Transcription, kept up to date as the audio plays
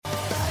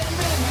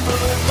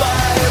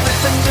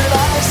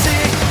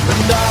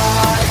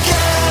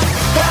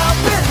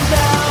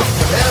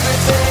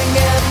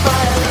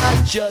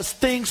just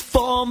thinks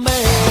for me.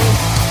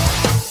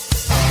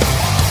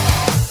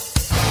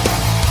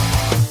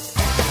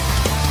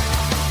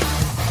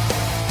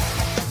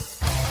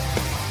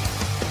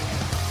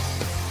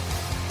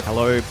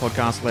 Hello,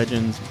 podcast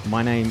legends.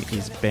 My name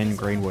is Ben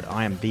Greenwood.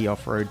 I am the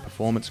off-road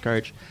performance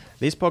coach.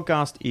 This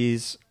podcast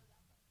is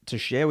to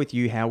share with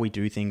you how we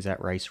do things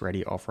at Race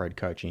Ready Off-Road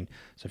Coaching.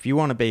 So if you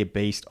want to be a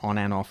beast on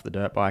and off the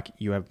dirt bike,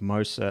 you have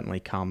most certainly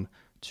come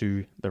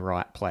to the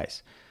right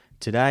place.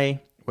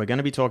 Today, we're going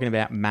to be talking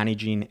about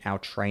managing our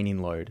training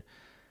load.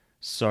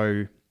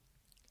 So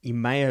you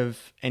may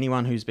have,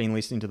 anyone who's been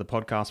listening to the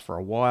podcast for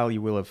a while,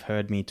 you will have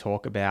heard me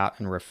talk about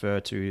and refer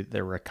to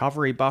the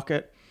recovery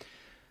bucket.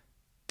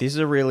 This is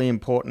a really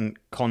important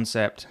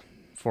concept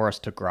for us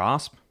to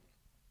grasp,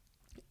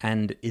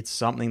 and it's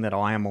something that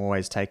I am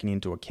always taking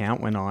into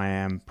account when I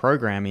am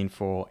programming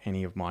for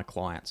any of my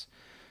clients.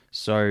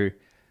 So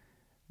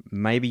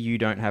maybe you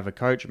don't have a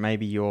coach,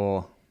 maybe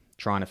you're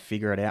trying to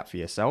figure it out for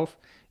yourself.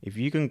 If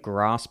you can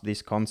grasp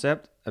this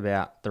concept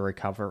about the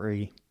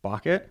recovery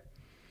bucket,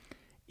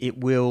 it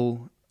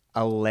will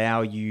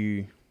allow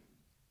you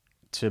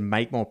to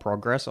make more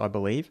progress, I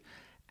believe,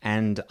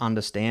 and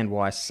understand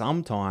why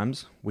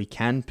sometimes we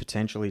can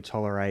potentially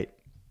tolerate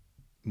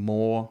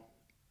more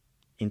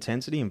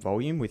intensity and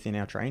volume within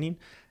our training,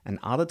 and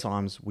other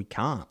times we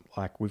can't.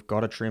 Like, we've got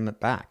to trim it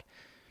back.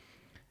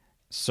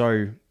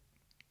 So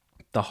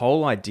the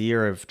whole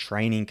idea of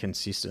training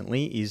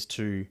consistently is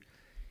to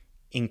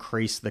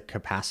increase the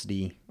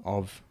capacity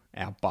of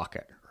our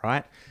bucket,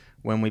 right?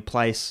 When we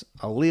place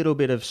a little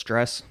bit of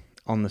stress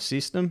on the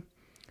system's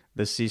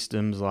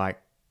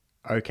like,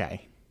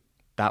 okay,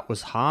 that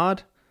was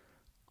hard.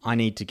 I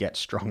need to get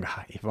stronger.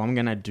 If I'm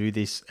going to do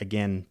this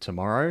again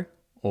tomorrow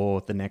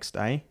or the next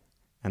day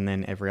and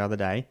then every other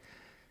day,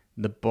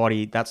 the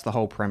body, that's the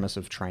whole premise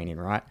of training,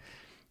 right?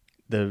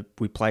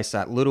 We place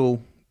that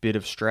little bit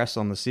of stress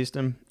on the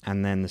system,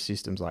 and then the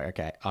system's like,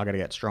 okay, I got to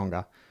get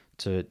stronger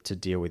to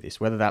deal with this.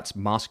 Whether that's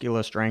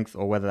muscular strength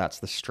or whether that's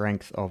the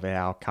strength of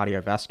our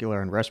cardiovascular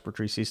and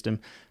respiratory system,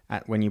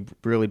 when you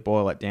really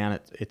boil it down,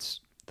 it's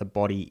the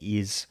body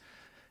is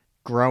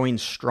growing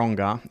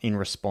stronger in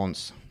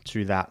response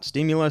to that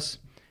stimulus,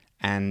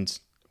 and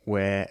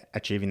we're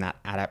achieving that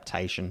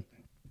adaptation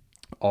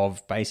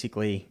of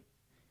basically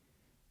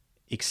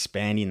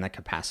expanding the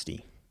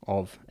capacity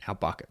of our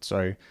bucket.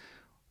 So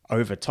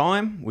over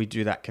time, we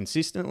do that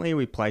consistently.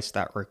 We place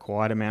that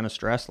required amount of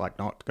stress, like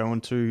not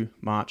going too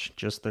much,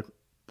 just the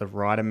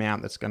right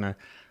amount that's going to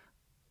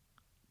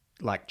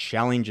like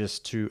challenge us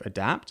to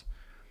adapt.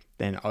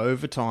 Then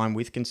over time,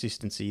 with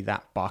consistency,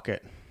 that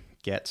bucket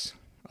gets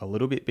a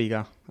little bit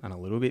bigger and a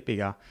little bit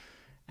bigger.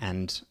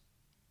 And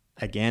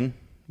again,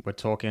 we're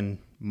talking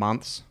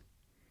months,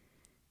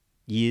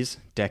 years,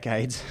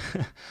 decades,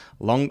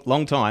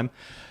 long time.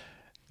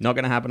 Not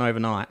going to happen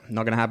overnight.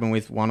 Not going to happen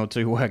with one or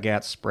two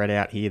workouts spread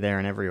out here, there,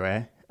 and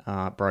everywhere,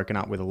 broken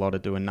up with a lot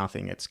of doing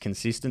nothing. It's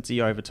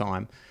consistency over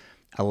time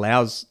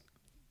allows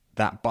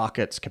that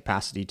bucket's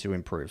capacity to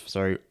improve.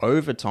 So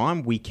over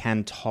time, we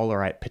can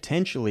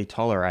potentially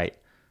tolerate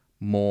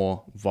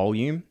more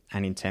volume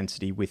and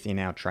intensity within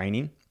our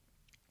training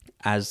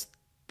as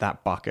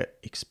that bucket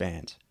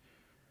expands.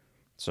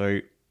 So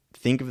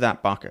think of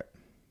that bucket.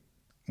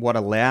 What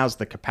allows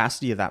the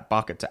capacity of that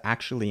bucket to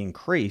actually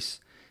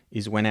increase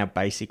is when our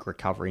basic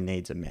recovery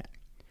needs are met.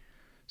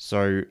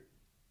 So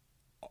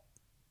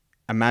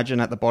imagine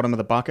at the bottom of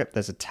the bucket,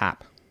 there's a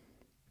tap.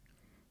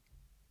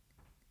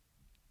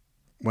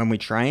 When we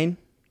train,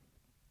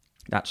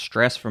 that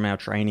stress from our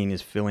training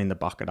is filling the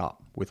bucket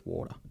up with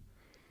water.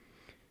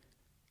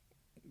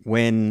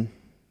 When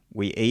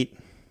we eat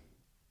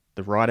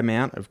the right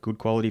amount of good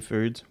quality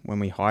foods, when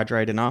we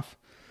hydrate enough,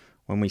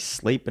 when we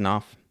sleep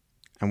enough,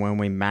 and when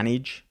we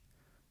manage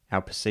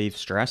our perceived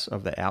stress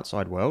of the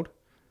outside world,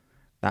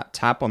 that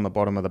tap on the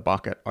bottom of the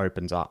bucket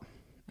opens up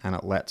and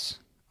it lets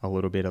a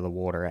little bit of the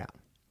water out.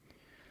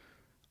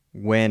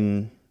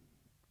 When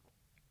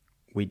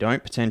we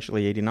don't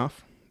potentially eat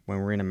enough, when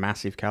we're in a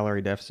massive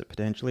calorie deficit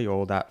potentially,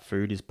 or that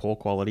food is poor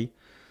quality,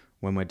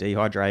 when we're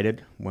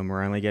dehydrated, when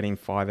we're only getting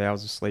 5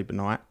 hours of sleep a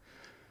night,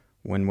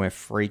 when we're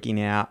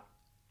freaking out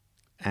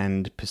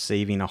and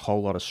perceiving a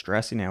whole lot of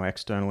stress in our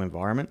external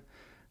environment,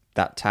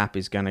 that tap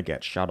is going to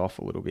get shut off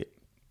a little bit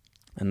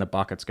and the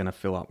bucket's going to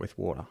fill up with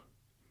water.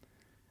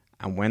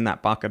 And when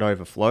that bucket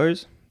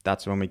overflows,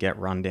 that's when we get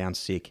run down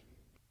sick,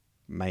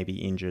 maybe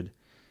injured.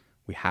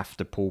 We have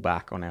to pull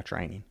back on our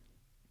training.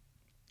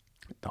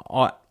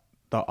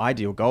 The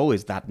ideal goal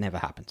is that never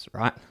happens,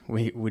 right?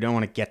 We don't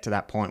want to get to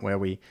that point where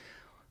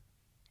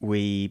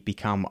we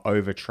become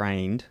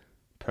overtrained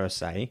per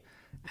se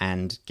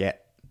and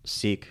get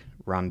sick,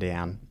 run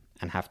down,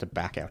 and have to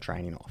back our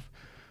training off.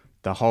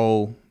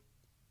 The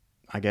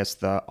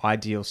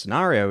ideal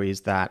scenario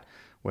is that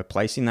we're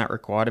placing that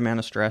required amount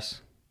of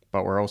stress,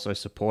 but we're also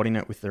supporting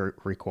it with the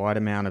required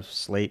amount of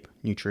sleep,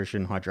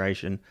 nutrition,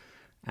 hydration,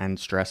 and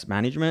stress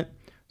management.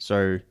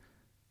 So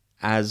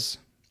as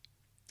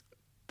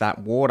that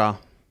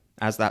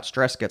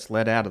stress gets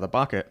let out of the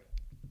bucket,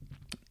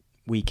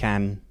 we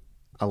can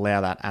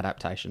allow that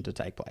adaptation to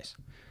take place.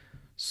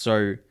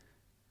 So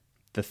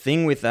the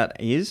thing with that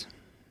is,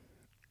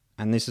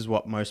 and this is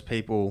what most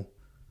people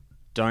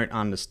don't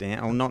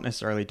understand, or not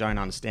necessarily don't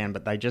understand,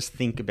 but they just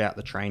think about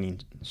the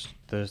training,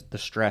 the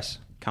stress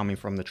coming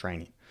from the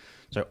training.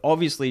 So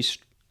obviously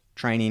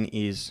training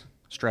is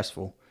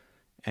stressful.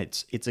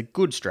 It's a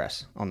good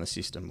stress on the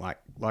system. Like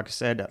I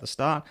said at the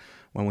start,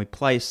 when we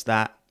place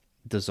that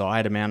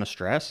desired amount of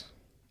stress,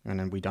 and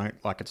then we don't,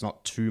 like, it's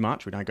not too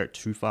much, we don't go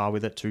too far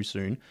with it too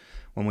soon.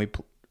 When we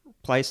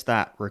place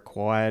that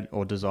required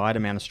or desired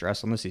amount of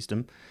stress on the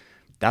system,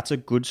 that's a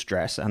good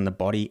stress, and the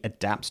body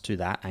adapts to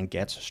that and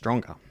gets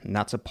stronger. And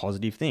that's a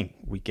positive thing.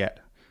 We get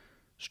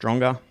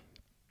stronger,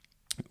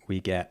 we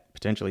get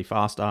potentially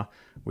faster,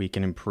 we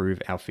can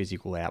improve our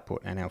physical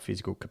output and our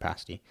physical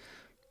capacity.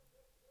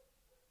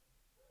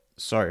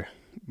 So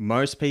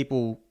most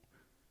people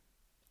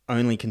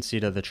only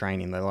consider the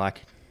training. They're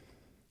like,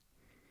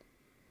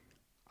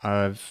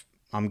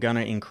 I'm going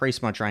to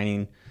increase my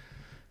training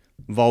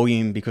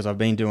volume because I've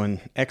been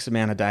doing X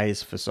amount of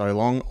days for so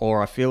long,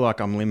 or I feel like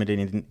I'm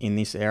limited in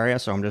this area,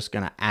 so I'm just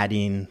going to add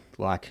in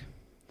like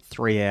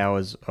 3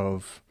 hours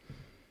of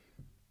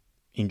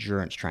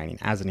endurance training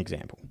as an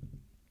example.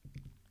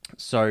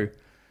 So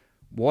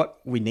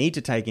what we need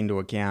to take into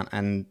account,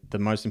 and the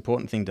most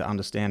important thing to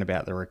understand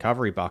about the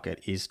recovery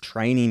bucket, is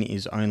training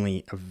is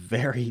only a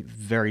very,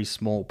 very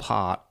small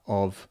part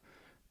of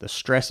the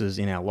stresses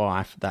in our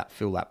life that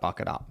fill that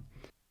bucket up.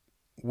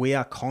 We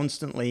are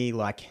constantly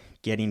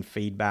getting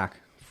feedback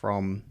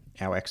from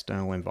our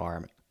external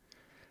environment,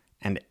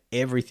 and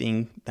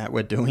everything that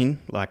we're doing,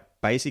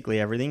 basically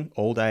everything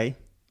all day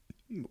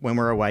when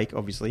we're awake,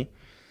 obviously,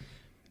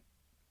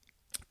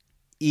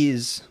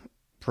 is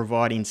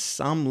providing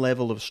some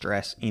level of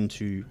stress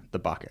into the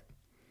bucket.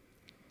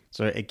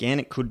 So again,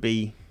 it could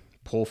be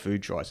poor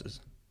food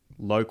choices,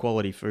 low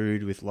quality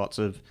food with lots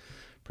of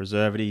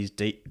preservatives,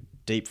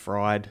 deep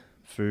fried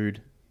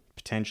food,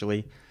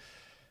 potentially,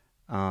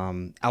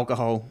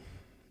 alcohol,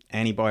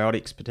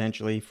 antibiotics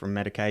potentially from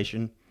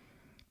medication,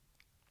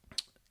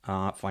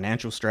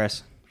 financial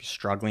stress. If you're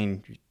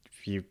struggling,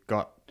 if you're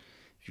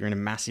in a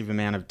massive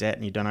amount of debt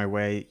and you don't know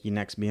where your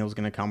next meal is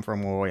going to come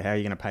from, or how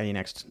you're going to pay your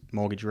next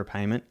mortgage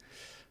repayment,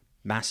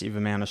 massive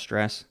amount of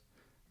stress.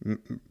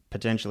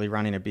 Potentially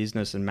running a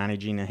business and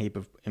managing a heap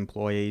of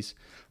employees.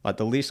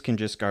 The list can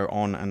just go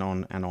on and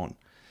on and on.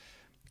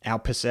 Our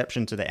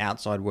perception to the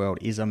outside world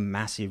is a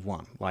massive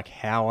one.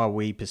 How are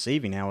we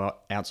perceiving our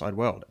outside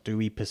world? Are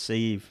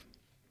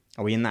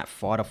we in that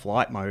fight or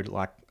flight mode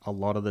a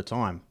lot of the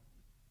time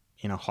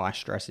in a high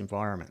stress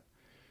environment?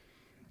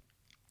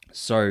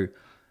 So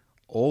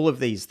all of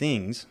these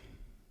things,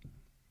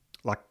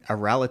 like a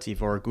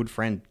relative or a good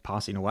friend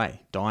passing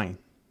away, dying,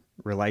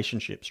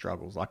 relationship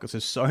struggles,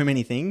 there's so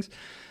many things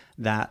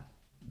that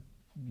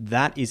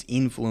is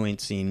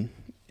influencing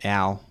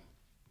our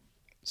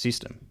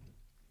system,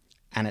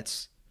 and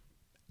it's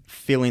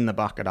filling the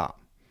bucket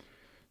up.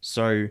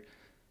 So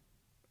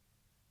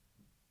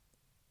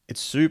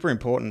it's super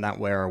important that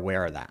we're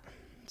aware of that.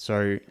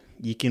 So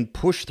you can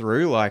push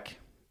through,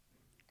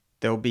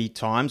 there'll be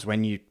times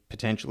when you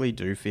potentially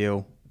do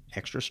feel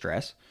extra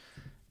stress,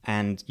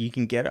 and you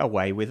can get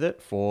away with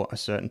it for a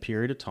certain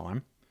period of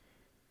time.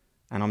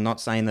 And I'm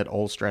not saying that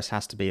all stress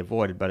has to be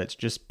avoided, but it's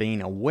just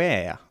being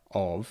aware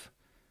of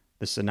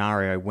the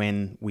scenario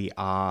when we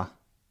are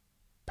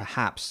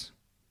perhaps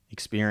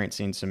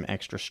experiencing some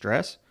extra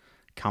stress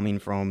coming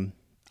from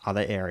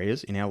other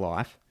areas in our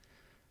life.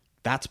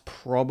 That's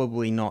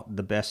probably not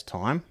the best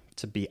time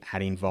to be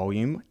adding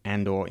volume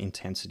and or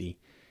intensity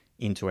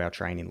into our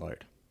training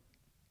load.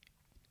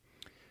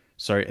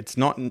 So it's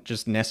not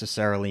just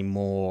necessarily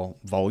more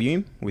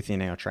volume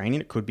within our training.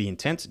 It could be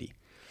intensity.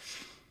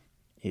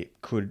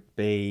 It could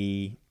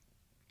be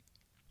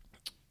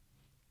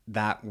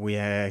that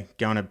we're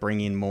going to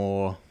bring in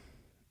more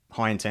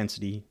high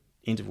intensity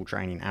interval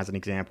training as an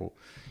example.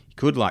 You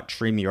could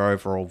trim your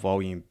overall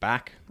volume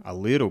back a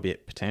little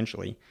bit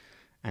potentially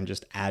and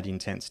just add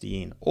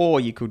intensity in. Or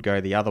you could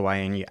go the other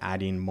way and you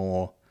add in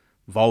more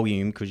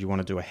volume because you want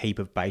to do a heap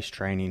of base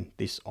training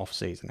this off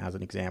season as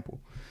an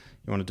example.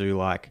 You want to do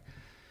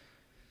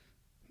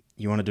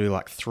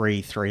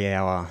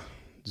 3-hour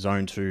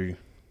zone 2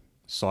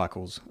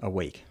 cycles a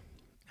week,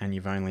 and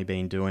you've only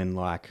been doing 2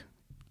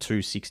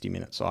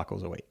 60-minute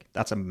cycles a week.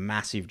 That's a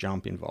massive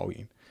jump in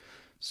volume.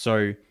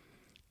 So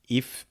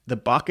if the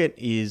bucket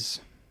is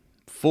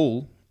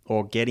full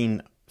or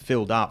getting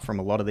filled up from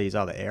a lot of these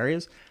other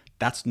areas,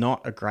 that's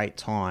not a great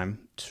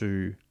time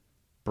to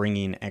bring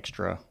in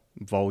extra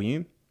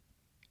volume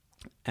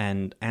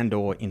and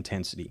or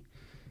intensity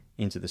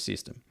into the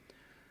system.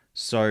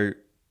 So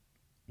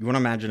you want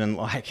to imagine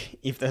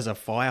if there's a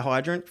fire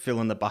hydrant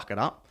filling the bucket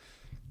up,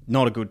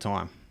 not a good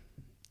time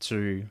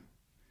to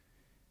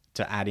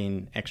add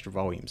in extra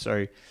volume.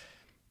 So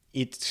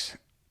it's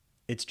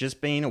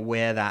just being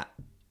aware that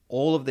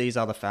all of these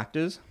other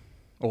factors,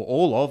 or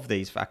all of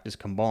these factors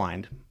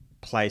combined,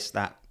 place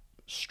that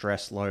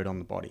stress load on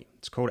the body.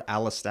 It's called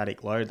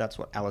allostatic load. That's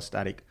what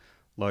allostatic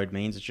load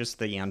means. It's just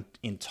the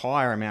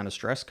entire amount of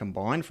stress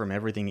combined from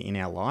everything in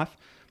our life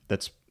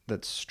that's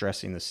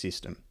stressing the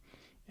system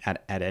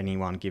at any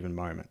one given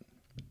moment.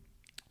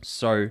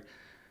 So,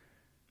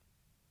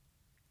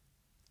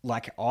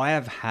 like, I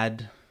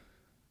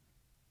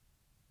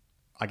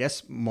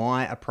guess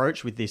my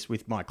approach with this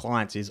with my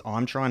clients is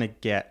I'm trying to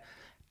get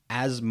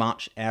as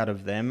much out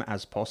of them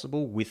as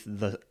possible with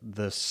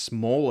the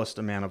smallest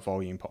amount of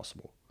volume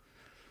possible.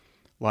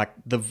 Like,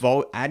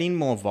 adding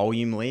more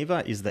volume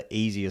lever is the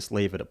easiest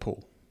lever to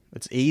pull.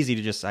 It's easy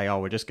to just say, oh,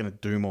 we're just going to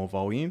do more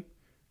volume,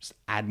 just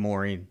add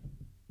more in.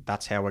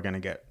 That's how we're going to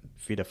get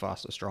fitter,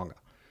 faster, stronger.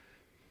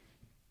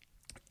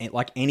 And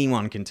like,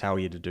 anyone can tell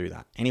you to do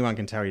that. Anyone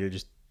can tell you to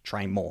just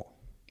train more.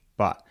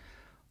 But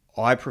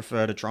I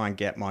prefer to try and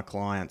get my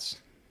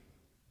clients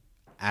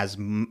as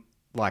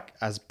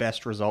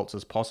best results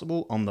as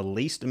possible on the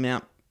least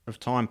amount of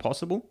time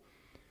possible.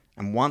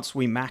 And once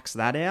we max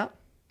that out,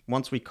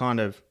 once we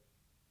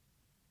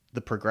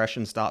the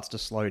progression starts to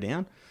slow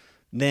down,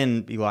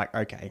 then be like,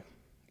 okay,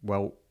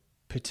 well,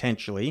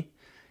 potentially,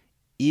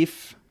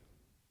 if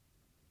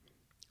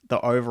the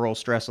overall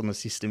stress on the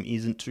system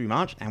isn't too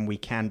much and we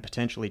can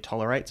potentially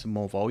tolerate some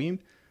more volume,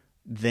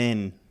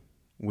 then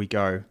we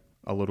go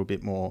a little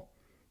bit more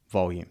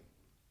volume.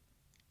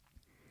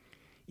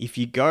 If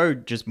you go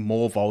just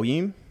more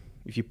volume,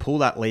 if you pull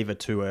that lever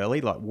too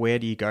early, like, where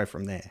do you go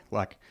from there?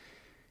 Like,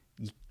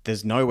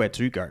 there's nowhere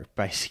to go,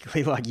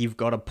 basically. Like, you've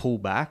got to pull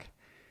back.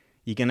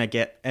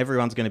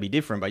 Everyone's going to be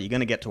different, but you're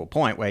going to get to a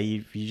point where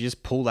if you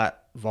just pull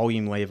that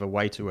volume lever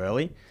way too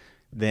early,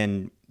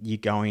 then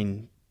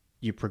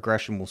your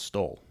progression will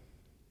stall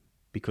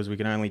because we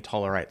can only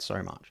tolerate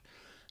so much.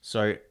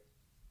 So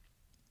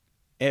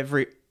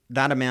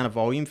that amount of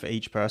volume for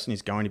each person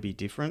is going to be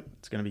different.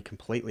 It's going to be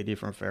completely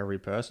different for every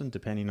person,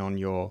 depending on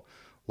your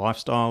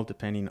lifestyle,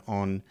 depending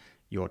on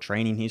your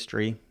training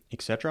history,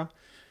 etc.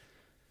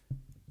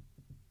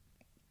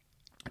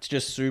 It's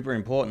just super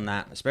important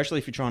that, especially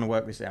if you're trying to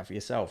work this out for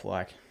yourself,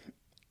 like,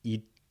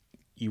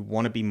 you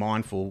want to be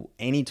mindful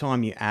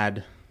anytime you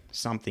add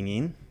something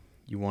in,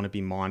 you want to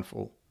be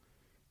mindful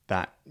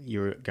that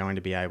you're going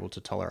to be able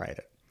to tolerate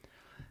it.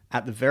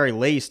 At the very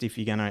least, if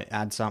you're going to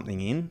add something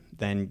in,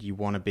 then you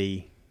want to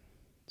be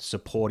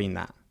supporting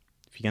that.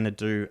 If you're going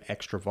to do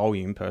extra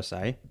volume per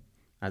se,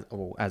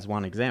 as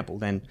one example,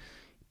 then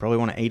you probably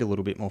want to eat a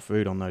little bit more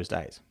food on those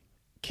days.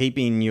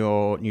 Keeping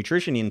your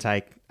nutrition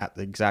intake at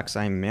the exact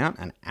same amount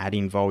and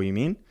adding volume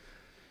in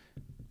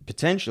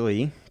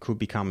potentially could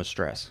become a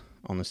stress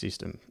on the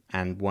system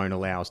and won't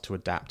allow us to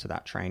adapt to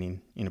that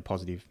training in a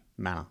positive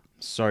manner.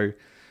 So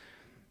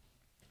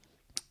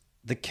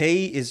the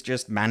key is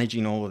just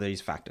managing all of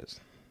these factors.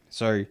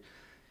 So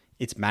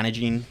it's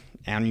managing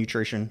our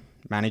nutrition,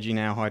 managing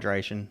our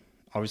hydration,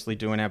 obviously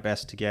doing our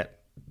best to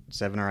get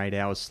 7 or 8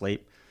 hours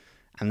sleep.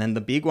 And then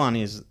the big one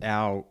is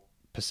our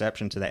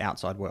perception to the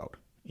outside world,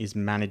 is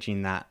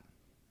managing that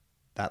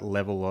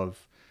level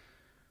of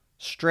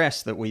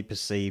stress that we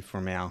perceive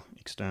from our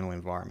external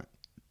environment.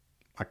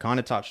 I kind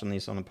of touched on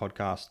this on the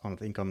podcast, I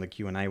think on the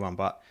Q&A one,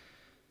 but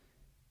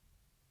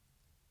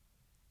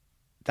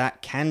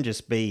that can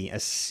just be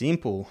as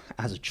simple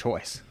as a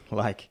choice.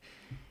 Like,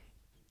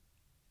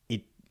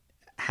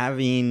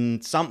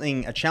 having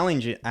a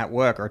challenge at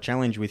work or a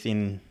challenge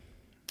within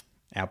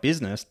our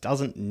business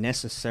doesn't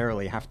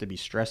necessarily have to be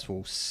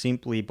stressful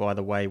simply by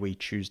the way we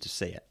choose to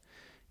see it.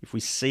 If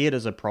we see it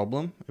as a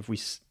problem, if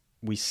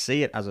we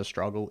see it as a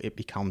struggle, it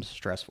becomes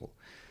stressful.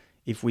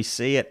 If we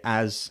see it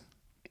as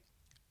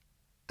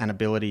an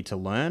ability to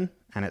learn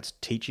and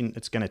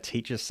it's going to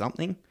teach us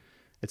something,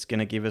 it's going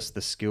to give us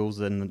the skills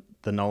and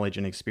the knowledge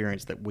and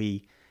experience that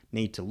we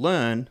need to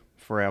learn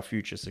for our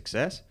future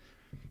success,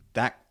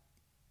 that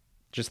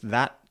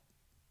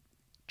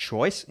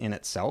choice in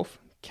itself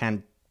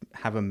can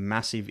have a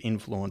massive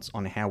influence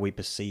on how we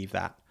perceive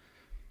that.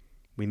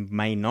 We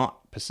may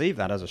not perceive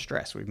that as a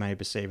stress. We may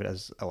perceive it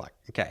as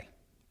okay,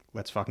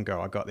 let's fucking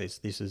go. I got this.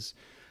 This is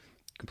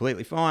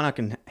completely fine. I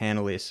can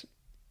handle this.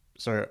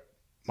 So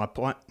my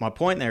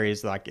point there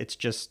is, like,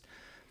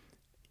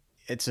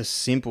 it's a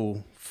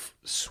simple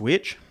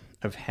switch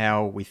of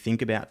how we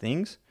think about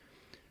things.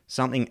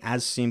 Something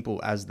as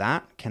simple as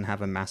that can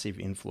have a massive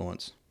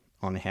influence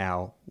on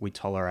how we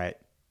tolerate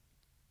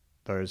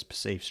those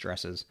perceived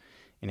stresses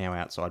in our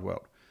outside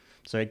world.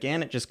 So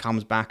again, it just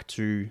comes back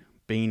to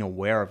being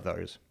aware of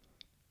those.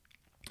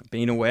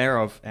 Being aware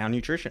of our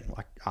nutrition.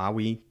 Like, are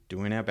we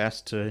doing our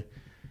best to,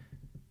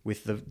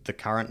 with the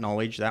current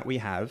knowledge that we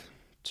have,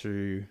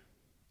 to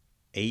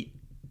eat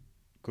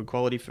good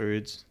quality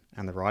foods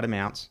and the right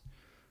amounts,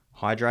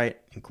 hydrate,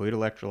 include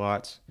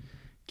electrolytes,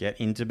 get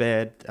into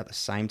bed at the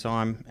same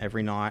time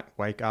every night,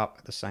 wake up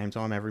at the same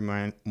time every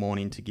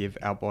morning to give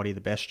our body the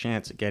best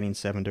chance at getting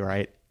 7 to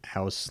 8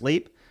 hours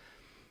sleep.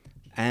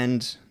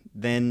 And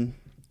then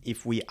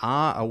if we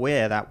are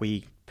aware that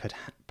we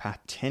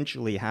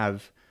potentially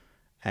have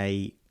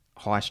a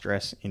high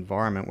stress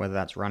environment, whether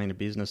that's running a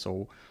business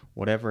or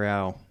whatever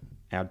our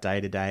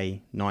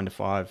day-to-day 9 to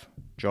 5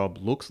 job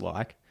looks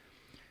like,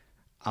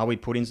 are we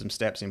putting some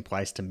steps in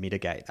place to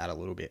mitigate that a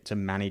little bit, to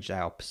manage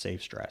our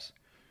perceived stress?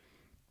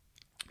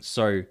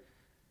 So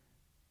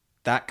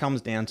that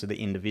comes down to the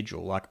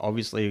individual. Like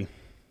obviously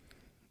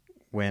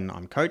when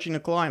I'm coaching a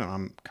client,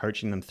 I'm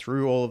coaching them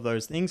through all of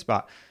those things,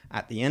 but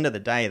at the end of the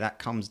day, that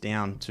comes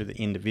down to the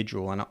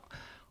individual. And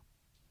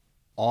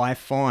I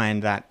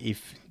find that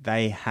if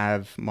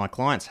my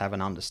clients have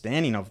an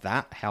understanding of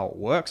that, how it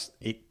works,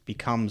 it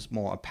becomes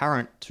more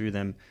apparent to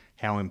them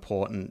how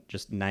important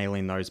just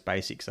nailing those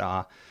basics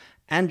are.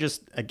 And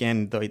just,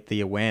 again,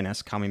 the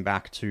awareness, coming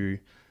back to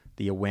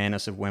the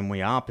awareness of when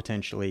we are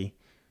potentially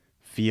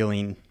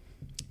feeling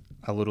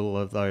a little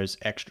of those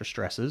extra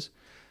stresses,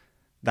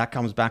 that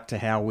comes back to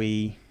how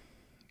we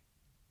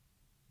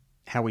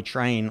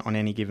train on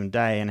any given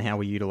day and how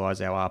we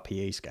utilize our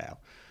RPE scale.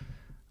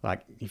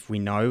 Like if we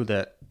know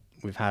that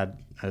we've had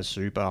a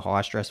super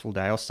high stressful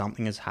day or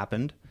something has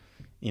happened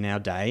in our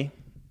day,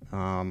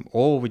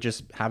 or we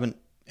just haven't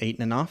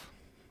eaten enough,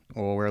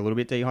 or we're a little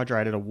bit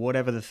dehydrated, or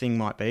whatever the thing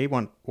might be,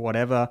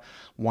 whatever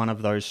one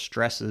of those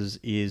stresses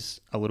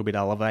is a little bit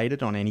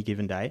elevated on any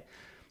given day,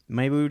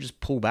 maybe we'll just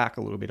pull back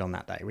a little bit on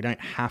that day. We don't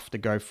have to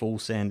go full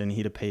send and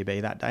hit a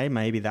PB that day.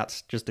 Maybe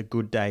that's just a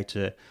good day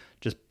to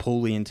just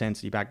pull the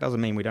intensity back. Doesn't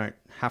mean we don't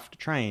have to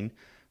train.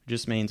 It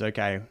just means,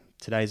 okay,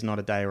 today's not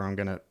a day where I'm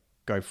going to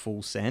go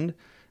full send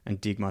and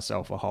dig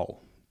myself a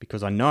hole,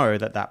 because I know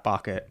that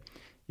bucket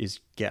is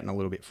getting a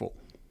little bit full.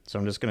 So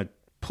I'm just going to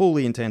pull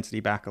the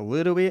intensity back a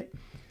little bit.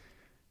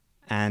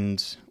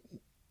 And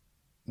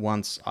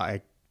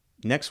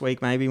next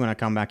week, maybe when I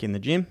come back in the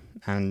gym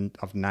and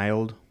I've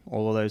nailed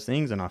all of those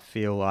things and I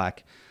feel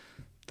like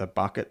the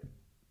bucket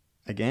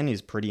again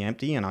is pretty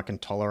empty and I can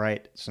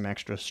tolerate some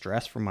extra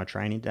stress from my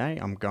training day,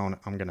 I'm going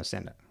to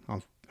send it.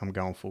 I'm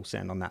going full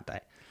send on that day.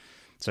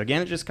 So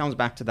again, it just comes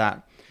back to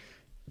that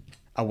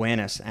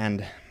awareness.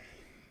 And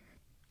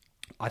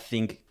I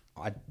think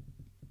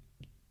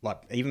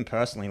even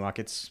personally,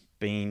 it's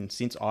been,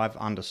 since I've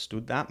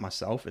understood that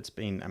myself, it's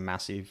been a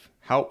massive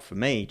help for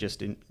me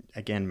just in,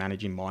 again,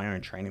 managing my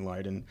own training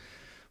load and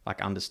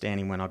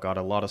understanding when I got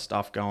a lot of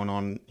stuff going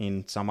on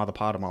in some other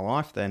part of my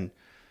life, then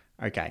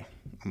okay,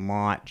 I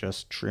might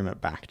just trim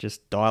it back,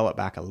 just dial it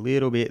back a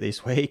little bit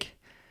this week.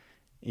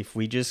 If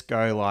we just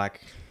go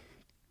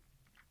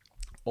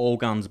all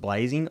guns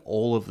blazing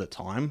all of the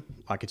time,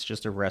 it's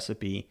just a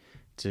recipe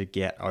to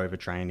get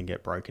overtrained and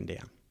get broken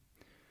down.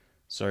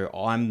 So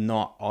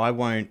I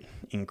won't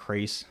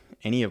increase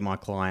any of my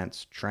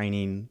clients'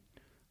 training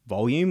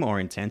volume or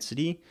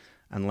intensity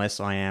unless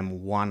I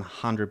am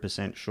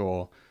 100%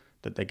 sure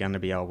that they're going to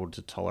be able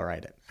to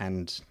tolerate it.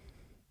 And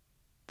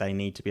they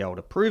need to be able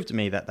to prove to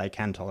me that they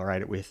can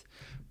tolerate it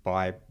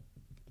by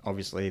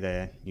obviously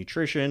their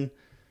nutrition,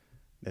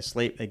 their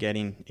sleep they're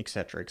getting,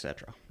 etc.,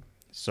 etc.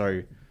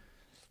 So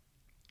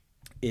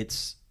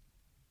it's,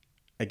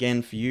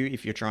 again, for you,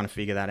 if you're trying to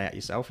figure that out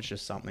yourself, it's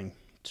just something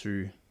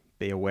to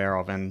be aware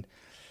of. And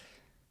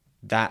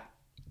that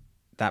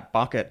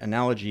bucket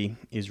analogy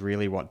is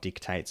really what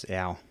dictates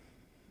our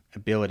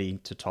ability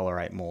to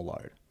tolerate more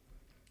load.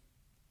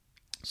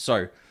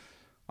 So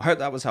I hope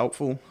that was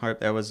helpful. I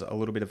hope there was a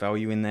little bit of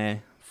value in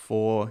there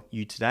for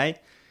you today.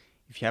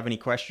 If you have any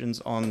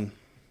questions on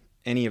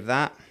any of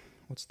that,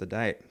 what's the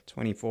date?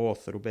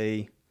 24th. It'll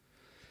be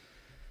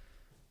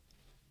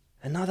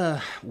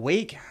another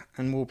week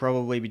and we'll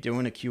probably be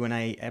doing a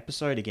Q&A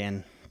episode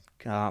again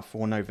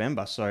for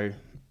November. So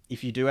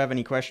if you do have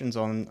any questions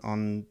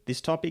on this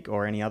topic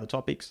or any other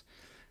topics,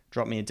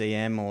 drop me a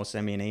DM or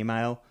send me an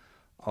email.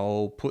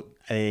 I'll put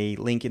a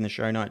link in the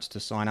show notes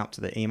to sign up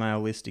to the email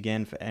list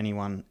again for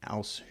anyone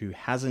else who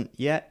hasn't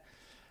yet.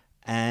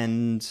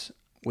 And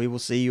we will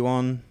see you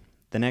on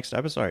the next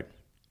episode.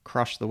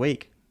 Crush the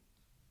week.